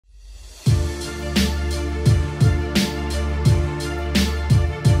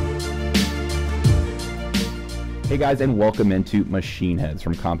Hey guys, and welcome into Machine Heads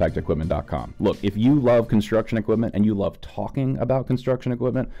from CompactEquipment.com. Look, if you love construction equipment and you love talking about construction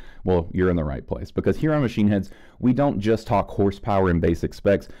equipment, well, you're in the right place, because here on Machine Heads, we don't just talk horsepower and basic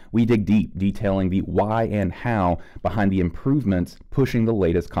specs, we dig deep, detailing the why and how behind the improvements pushing the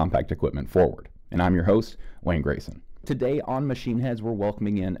latest compact equipment forward. And I'm your host, Wayne Grayson. Today on Machine Heads, we're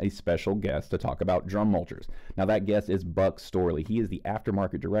welcoming in a special guest to talk about drum mulchers. Now that guest is Buck Storlie. He is the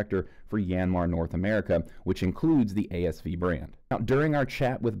aftermarket director for Yanmar North America, which includes the ASV brand. Now during our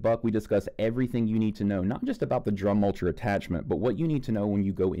chat with Buck, we discuss everything you need to know, not just about the drum mulcher attachment, but what you need to know when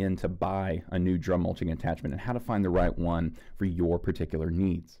you go in to buy a new drum mulching attachment and how to find the right one for your particular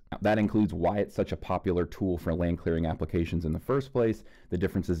needs. Now, that includes why it's such a popular tool for land clearing applications in the first place, the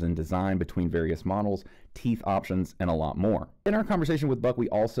differences in design between various models, teeth options, and a lot more. In our conversation with Buck, we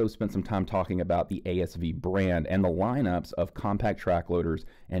also spent some time talking about the ASV brand and the lineups of compact track loaders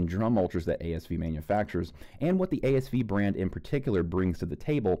and drum mulchers that ASV manufactures, and what the ASV brand in particular brings to the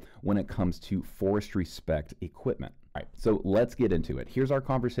table when it comes to forestry spec equipment. All right, so let's get into it. Here's our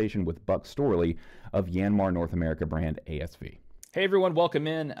conversation with Buck Storlie of Yanmar North America brand ASV. Hey everyone, welcome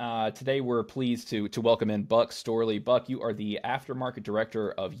in. Today we're pleased to welcome in Buck Storlie. Buck, you are the aftermarket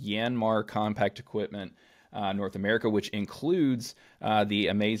director of Yanmar Compact Equipment North America, which includes the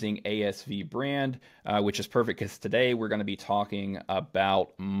amazing ASV brand, which is perfect because today we're going to be talking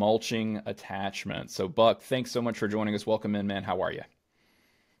about mulching attachments. So Buck, thanks so much for joining us. Welcome in, man. How are you?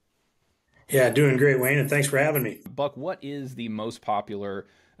 Yeah, doing great, Wayne, and thanks for having me. Buck, what is the most popular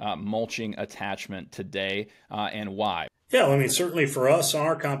mulching attachment today and why? Yeah, well, I mean, certainly for us on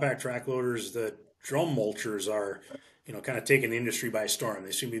our compact track loaders, the drum mulchers are, kind of taking the industry by storm.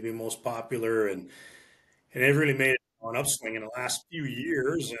 They seem to be the most popular, and they've really made it an upswing in the last few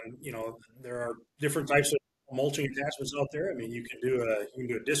years. And there are different types of mulching attachments out there. I mean, you can do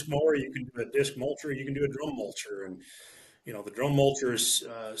a disc mower, you can do a disc mulcher, you can do a drum mulcher, and the drum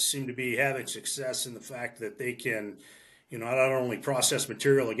mulchers seem to be having success in the fact that they can, not only process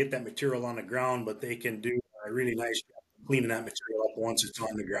material and get that material on the ground, but they can do a really nice job cleaning that material up once it's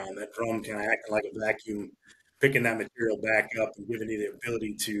on the ground. That drum kind of acting like a vacuum, picking that material back up and giving you the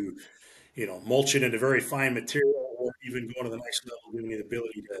ability to, mulch it into very fine material, or even go to the next level, giving you the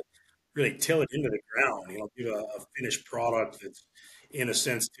ability to really till it into the ground, give a finished product that's, in a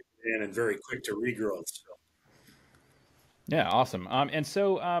sense, tilled in and very quick to regrowth. So, yeah, awesome. And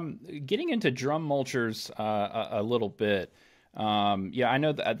so getting into drum mulchers a little bit, yeah, I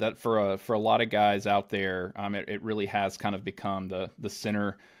know that for a lot of guys out there, it really has kind of become the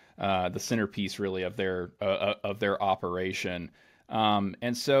centerpiece really of their operation.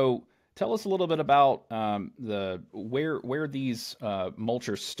 And so tell us a little bit about where these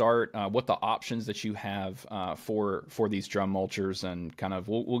mulchers start, what the options that you have for these drum mulchers, and kind of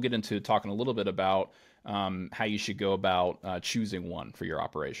we'll get into talking a little bit about how you should go about choosing one for your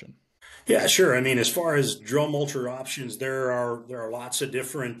operation. yeah, sure. I mean, as far as drum mulcher options, there are lots of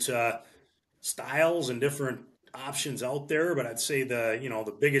different styles and different options out there, but I'd say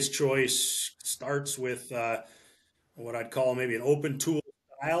the biggest choice starts with what I'd call maybe an open tool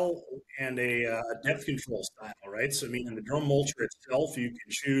style and a depth control style, right? So I mean, in the drum mulcher itself, you can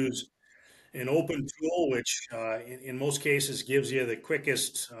choose an open tool, which in most cases gives you the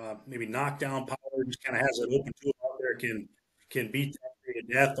quickest maybe knockdown power. Just kind of has an open tool out there can beat that rate of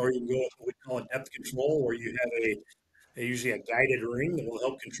death, or you can go with what we call a depth control, where you have usually a guided ring that will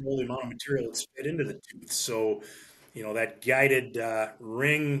help control the amount of material that's fed into the tooth. So, that guided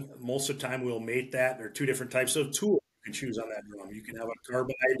ring, most of the time we'll mate that. There are two different types of tools you can choose on that drum. You can have a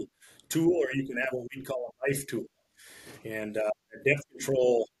carbide tool, or you can have what we call a knife tool. And depth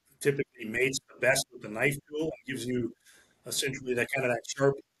control typically mates the best with the knife tool and gives you essentially that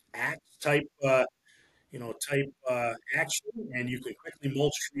sharp axe type action, and you can quickly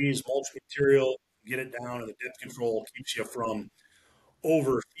mulch trees, mulch material, get it down, and the depth control keeps you from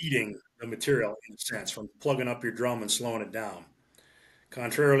overfeeding the material, in a sense, from plugging up your drum and slowing it down.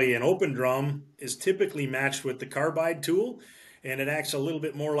 Contrarily, an open drum is typically matched with the carbide tool, and it acts a little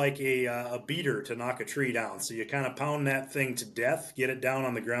bit more like a beater to knock a tree down. So you kind of pound that thing to death, get it down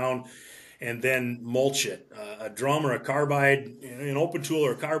on the ground, and then mulch it. A drum or a carbide, an open tool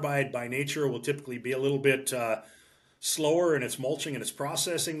or a carbide by nature will typically be a little bit slower in its mulching and its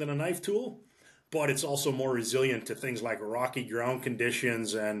processing than a knife tool, but it's also more resilient to things like rocky ground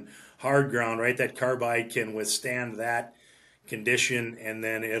conditions and hard ground, right? That carbide can withstand that condition, and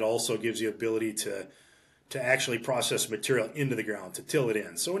then it also gives you ability to actually process material into the ground, to till it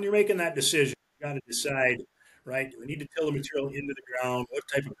in. So when you're making that decision, you got to decide, right? Do we need to till the material into the ground? What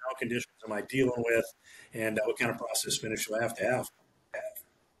type of ground conditions am I dealing with? And what kind of process finish do I have to have?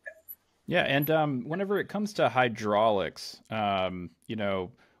 Yeah, and whenever it comes to hydraulics,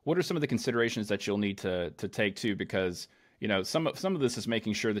 what are some of the considerations that you'll need to take too? Because some of this is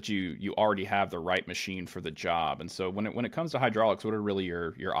making sure that you already have the right machine for the job. And so when it comes to hydraulics, what are really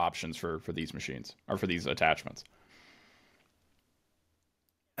your options for these machines or for these attachments?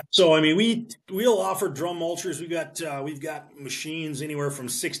 So I mean, we'll offer drum mulchers. We've got machines anywhere from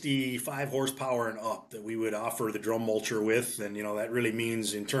 65 horsepower and up that we would offer the drum mulcher with, and that really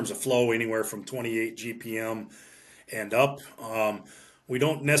means in terms of flow anywhere from 28 GPM and up. We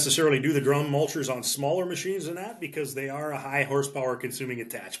don't necessarily do the drum mulchers on smaller machines than that because they are a high horsepower consuming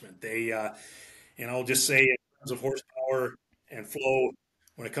attachment. And I'll just say in terms of horsepower and flow,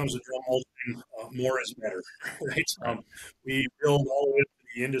 when it comes to drum mulching, more is better, right? Right. We build all the way up to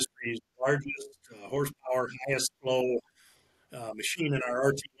the industry's largest horsepower, highest flow machine in our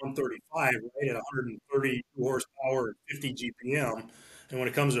RT-135, right, at 132 horsepower and 50 GPM. And when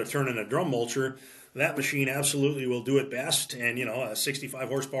it comes to turning a drum mulcher, that machine absolutely will do it best. And a 65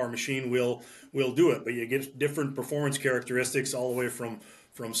 horsepower machine will do it, but you get different performance characteristics all the way from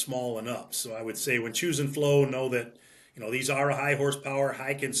small and up. So I would say when choosing flow, know that these are a high horsepower,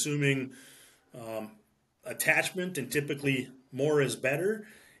 high consuming attachment, and typically more is better.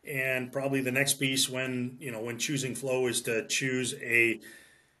 And probably the next piece when choosing flow is to choose a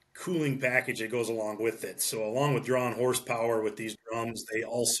cooling package that goes along with it. So along with drawing horsepower with these drums, they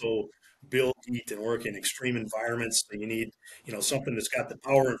also build heat and work in extreme environments. So you need, something that's got the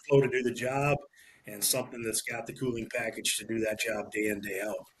power and flow to do the job and something that's got the cooling package to do that job day in, day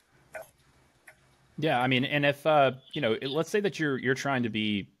out. Yeah, I mean, and if let's say that you're trying to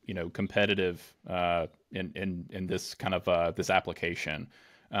be competitive in this kind of this application,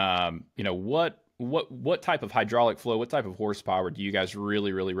 what type of hydraulic flow, what type of horsepower do you guys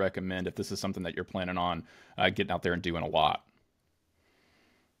really recommend if this is something that you're planning on getting out there and doing a lot?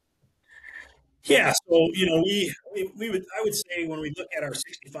 Yeah, so we would I would say when we look at our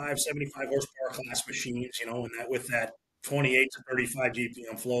 65, 75 horsepower class machines, and that with that 28 to 35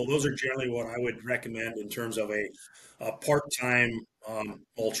 GPM flow, those are generally what I would recommend in terms of a part-time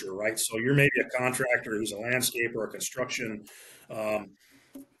mulcher, right? So you're maybe a contractor who's a landscaper or a construction um,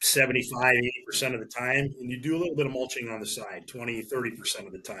 75, 80% of the time, and you do a little bit of mulching on the side, 20, 30%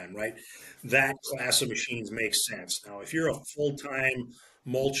 of the time, right? That class of machines makes sense. Now, if you're a full-time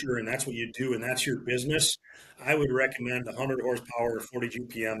mulcher and that's what you do and that's your business, I would recommend 100 horsepower, 40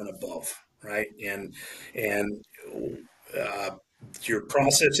 GPM and above, right? And uh, your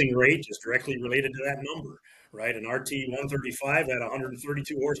processing rate is directly related to that number, right? An RT 135 at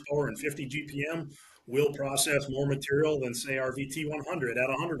 132 horsepower and 50 GPM will process more material than say our VT 100 at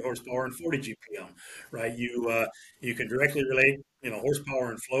 100 horsepower and 40 GPM, right? You can directly relate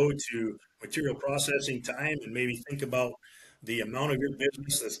horsepower and flow to material processing time, and maybe think about the amount of your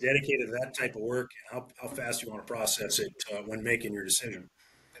business that's dedicated to that type of work and how fast you want to process it when making your decision.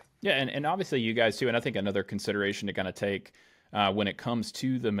 Yeah, and obviously you guys too, and I think another consideration to kind of take when it comes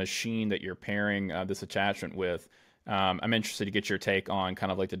to the machine that you're pairing this attachment with. I'm interested to get your take on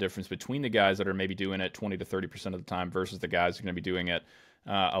kind of like the difference between the guys that are maybe doing it 20 to 30% of the time versus the guys who are going to be doing it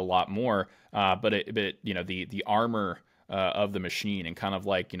a lot more. But the armor of the machine and kind of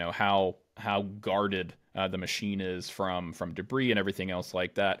like how guarded the machine is from debris and everything else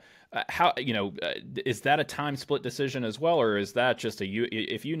like that. How is that a time split decision as well, or is that just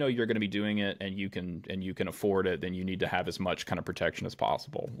if you know you're going to be doing it and you can afford it, then you need to have as much kind of protection as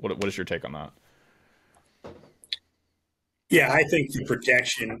possible? What is your take on that? Yeah, I think the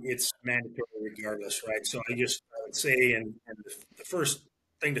protection, it's mandatory regardless, right? So I would say, and the first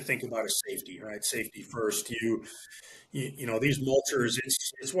thing to think about is safety, right? Safety first. These mulchers,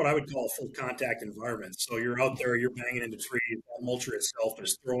 it's what I would call a full contact environment. So you're out there, you're banging into trees. That mulcher itself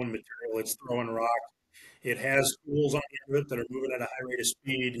is throwing material, it's throwing rock. It has tools on the end of it that are moving at a high rate of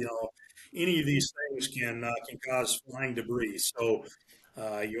speed. Any of these things can cause flying debris. So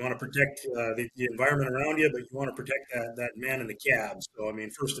you want to protect the environment around you, but you want to protect that man in the cab. So I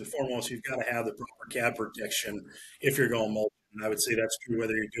mean, first and foremost, you've got to have the proper cab protection if you're going mulching. And I would say that's true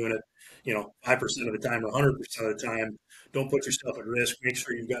whether you're doing it, 5% of the time or 100% of the time. Don't put yourself at risk. Make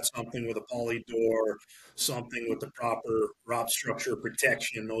sure you've got something with a poly door, something with the proper ROP structure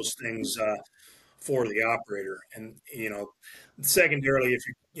protection. Those things for the operator. And secondarily, if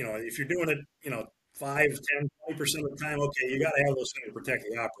you're doing it, 5, 10, 20% of the time, okay, you got to have those things to protect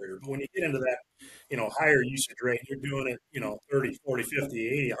the operator. But when you get into that, higher usage rate, you're doing it, 30, 40, 50,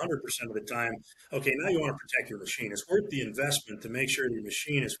 80, 100% of the time. Okay, now you want to protect your machine. It's worth the investment to make sure your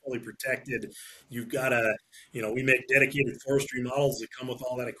machine is fully protected. You've got to, we make dedicated forestry models that come with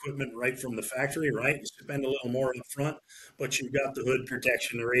all that equipment right from the factory, right? You spend a little more up front, but you've got the hood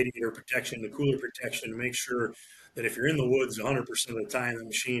protection, the radiator protection, the cooler protection to make sure that if you're in the woods 100% of the time, the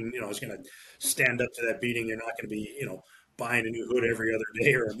machine, is going to stand up to that beating. You're not going to be, buying a new hood every other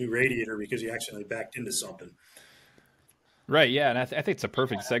day or a new radiator because you accidentally backed into something. Right, yeah, and I think it's a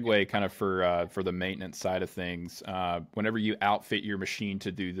perfect segue kind of for the maintenance side of things. Whenever you outfit your machine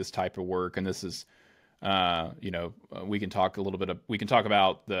to do this type of work, and this is, we can talk a little bit. We can talk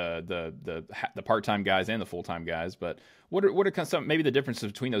about the part-time guys and the full-time guys, but what are kind of some maybe the differences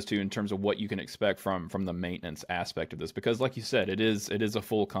between those two in terms of what you can expect from the maintenance aspect of this? Because, like you said, it is a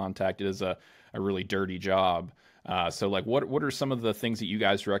full contact. It is a really dirty job. So, like, what are some of the things that you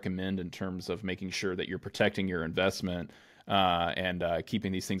guys recommend in terms of making sure that you're protecting your investment and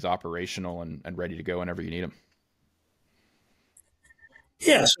keeping these things operational and ready to go whenever you need them?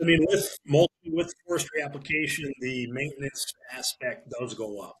 Yes, I mean, with forestry application, the maintenance aspect does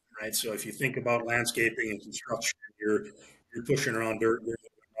go up, right? So if you think about landscaping and construction, you're pushing around dirt, you're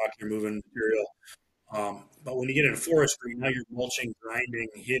moving rock, you're moving material. But when you get into forestry, now you're mulching, grinding,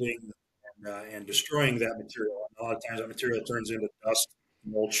 hitting, and destroying that material. And a lot of times that material turns into dust,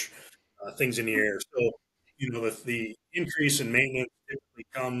 mulch, things in the air. So, the increase in maintenance typically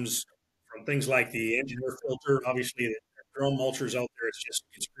comes from things like the engine air filter. Obviously, the drum mulchers out there,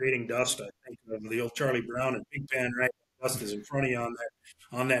 it's creating dust. I think of the old Charlie Brown and Big Pan, right? Dust is in front of you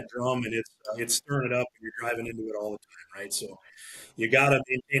on that drum, and it's stirring it up, and you're driving into it all the time, right? So you got to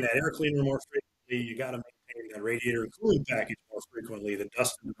maintain that air cleaner more frequently. You got to maintain that radiator and cooling package more frequently. The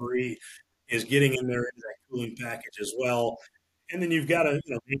dust and debris is getting in there into that cooling package as well. And then you've got to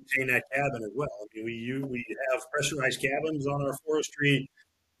maintain that cabin as well. I mean, we have pressurized cabins on our forestry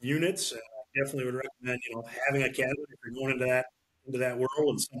units. And I definitely would recommend having a cabin if you're going into that world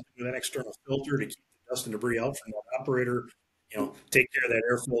and something with an external filter to keep the dust and debris out from the operator. Take care of that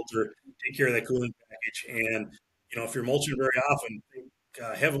air filter, take care of that cooling package, and if you're mulching very often, think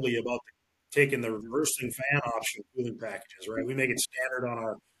heavily about taking the reversing fan option cooling packages. Right, we make it standard on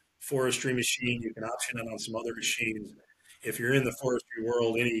our forestry machine. You can option it on some other machines. If you're in the forestry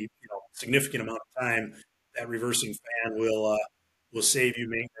world, any significant amount of time, that reversing fan will save you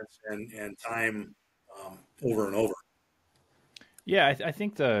maintenance and time over and over. Yeah, I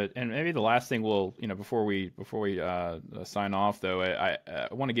think and maybe the last thing we'll, before we sign off though, I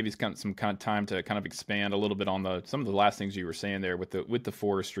want to give you some kind of time to kind of expand a little bit on some of the last things you were saying there with the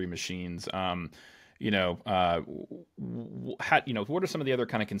forestry machines. What are some of the other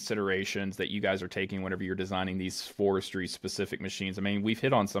kind of considerations that you guys are taking whenever you're designing these forestry specific machines? I mean, we've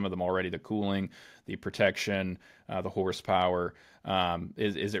hit on some of them already: the cooling, the protection, the horsepower.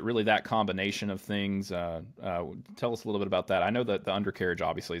 Is it really that combination of things? Tell us a little bit about that. I know that the undercarriage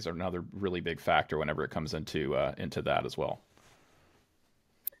obviously is another really big factor whenever it comes into that as well.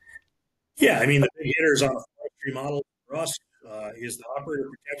 Yeah, I mean, the big hitters on a forestry model for us is the operator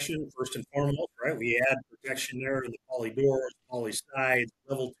protection first and foremost, right? We add protection there in the poly doors, poly sides,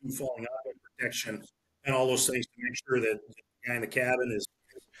 level 2 falling object protection, and all those things to make sure that the guy in the cabin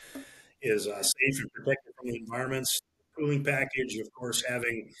is safe and protected from the environments. Cooling package, of course,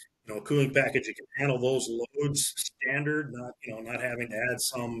 having a cooling package that can handle those loads standard, not having to add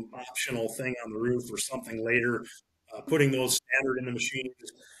some optional thing on the roof or something later. Putting those standard in the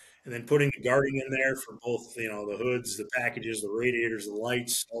machines, and then putting the guarding in there for both the hoods, the packages, the radiators, the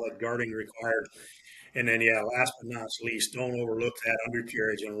lights, all that guarding required. And then, yeah, last but not least, don't overlook that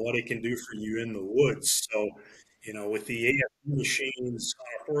undercarriage and what it can do for you in the woods. So, with the ASV machines on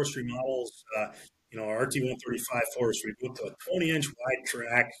our forestry models, our RT-135 forestry, we built a 20-inch wide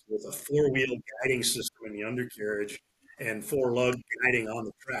track with a four-wheel guiding system in the undercarriage and four lug guiding on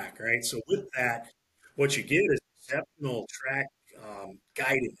the track, right? So with that, what you get is exceptional track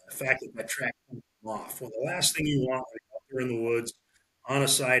guiding, the fact that track comes off. Well, the last thing you want when you're out there in the woods on a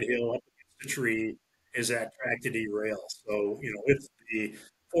side hill up against a tree is that track to derail. So, with the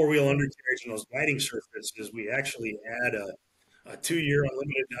four-wheel undercarriage and those guiding surfaces, we actually add a 2-year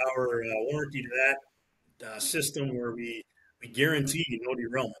unlimited hour warranty to that system where we guarantee no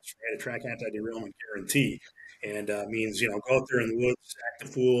derailments, right? A track anti-derailment guarantee, and means go out there in the woods, act the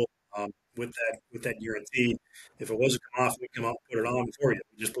fool with that guarantee. If it wasn't come off, we come out and put it on for you.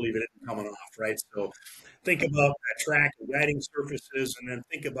 We just believe it isn't coming off, right? So think about that track and guiding surfaces, and then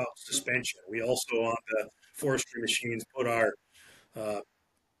think about suspension. We also on the forestry machines put our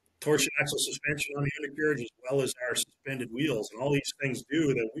torsion axle suspension on the undercarriage, as well as our suspended wheels. And all these things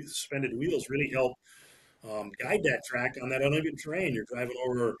do that. Suspended wheels really help guide that track on that uneven terrain. You're driving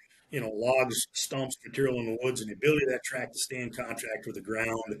over, logs, stumps, material in the woods, and the ability of that track to stay in contact with the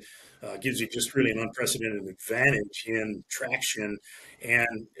ground gives you just really an unprecedented advantage in traction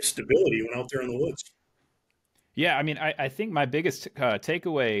and stability when out there in the woods. Yeah, I mean, I think my biggest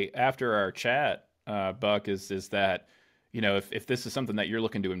takeaway after our chat, Buck, is that, if this is something that you're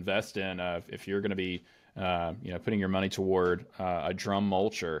looking to invest in, if you're going to be, putting your money toward a drum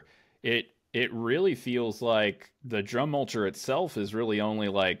mulcher, it really feels like the drum mulcher itself is really only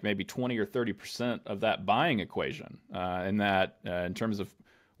like maybe 20 or 30% of that buying equation. And that in terms of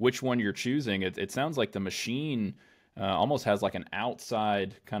which one you're choosing, it sounds like the machine almost has like an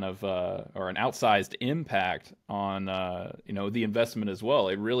outside kind of or an outsized impact on the investment as well.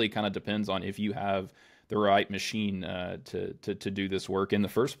 It really kind of depends on if you have the right machine to do this work in the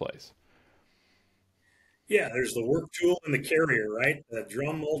first place. Yeah, there's the work tool and the carrier, right? The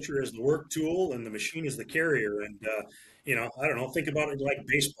drum mulcher is the work tool and the machine is the carrier. And, I don't know, think about it like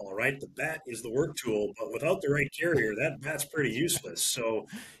baseball, right? The bat is the work tool, but without the right carrier, that bat's pretty useless. So,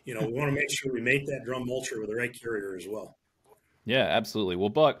 we want to make sure we mate that drum mulcher with the right carrier as well. Yeah, absolutely. Well,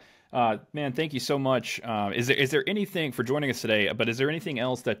 Buck, man, thank you so much. Is there anything for joining us today? But is there anything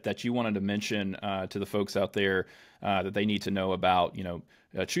else that you wanted to mention to the folks out there that they need to know about,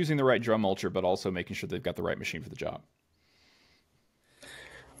 choosing the right drum mulcher, but also making sure they've got the right machine for the job?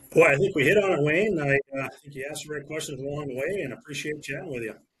 Boy, I think we hit on it, Wayne. I think you asked the right questions along the way, and appreciate chatting with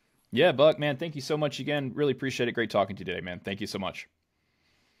you. Yeah, Buck, man, thank you so much again. Really appreciate it. Great talking to you today, man. Thank you so much.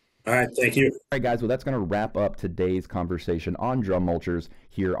 All right, thank you. All right, guys, well, that's going to wrap up today's conversation on drum mulchers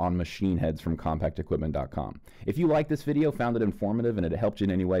here on Machine Heads from CompactEquipment.com. If you like this video, found it informative, and it helped you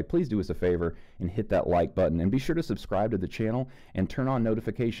in any way, please do us a favor and hit that like button. And be sure to subscribe to the channel and turn on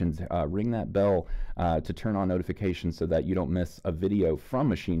notifications. Ring that bell to turn on notifications so that you don't miss a video from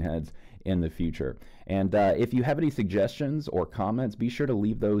Machine Heads in the future. And if you have any suggestions or comments, be sure to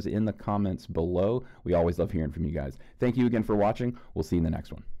leave those in the comments below. We always love hearing from you guys. Thank you again for watching. We'll see you in the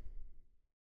next one.